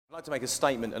I'd like to make a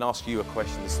statement and ask you a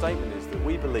question. The statement is that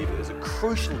we believe that there's a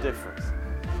crucial difference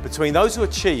between those who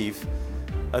achieve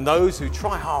and those who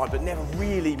try hard but never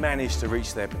really manage to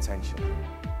reach their potential.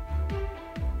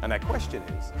 And that question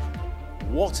is,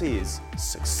 what is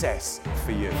success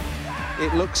for you?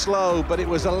 It looks slow, but it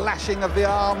was a lashing of the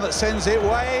arm that sends it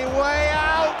way, way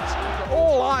out.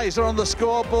 All eyes are on the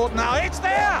scoreboard now. It's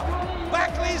there!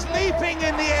 Backley's leaping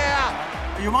in the air.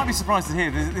 You might be surprised to hear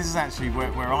this is actually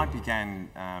where I began,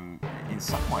 in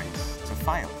some ways, to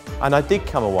fail. And I did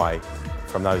come away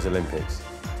from those Olympics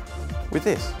with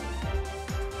this.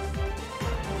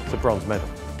 It's a bronze medal.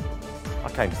 I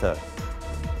came third.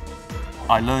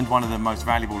 I learned one of the most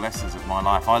valuable lessons of my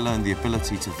life. I learned the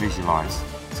ability to visualise,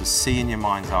 to see in your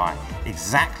mind's eye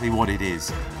exactly what it is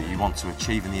that you want to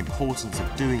achieve and the importance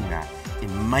of doing that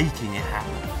in making it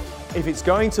happen. If it's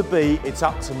going to be, it's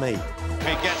up to me. If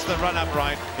he gets the run-up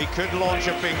right, he could launch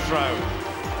a big throw.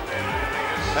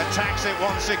 Attacks it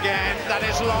once again, that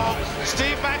is long.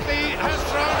 Steve Backley has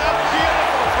thrown a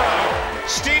beautiful throw.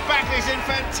 Steve Backley's in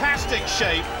fantastic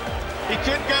shape. He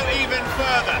could go even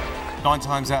further. 9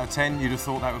 times out of 10, you'd have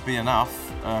thought that would be enough.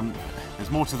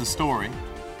 There's more to the story,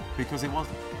 because it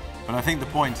wasn't. But I think the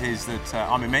point is that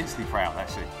I'm immensely proud,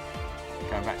 actually,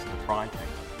 going back to the pride thing,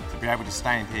 to be able to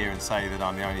stand here and say that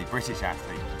I'm the only British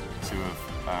athlete to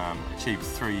have achieved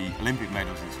 3 Olympic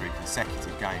medals in 3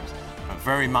 consecutive games. But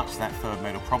very much that third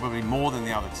medal, probably more than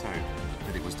the other 2,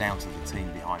 that it was down to the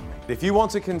team behind me. If you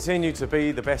want to continue to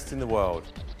be the best in the world,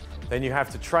 then you have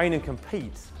to train and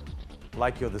compete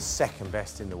like you're the second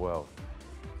best in the world.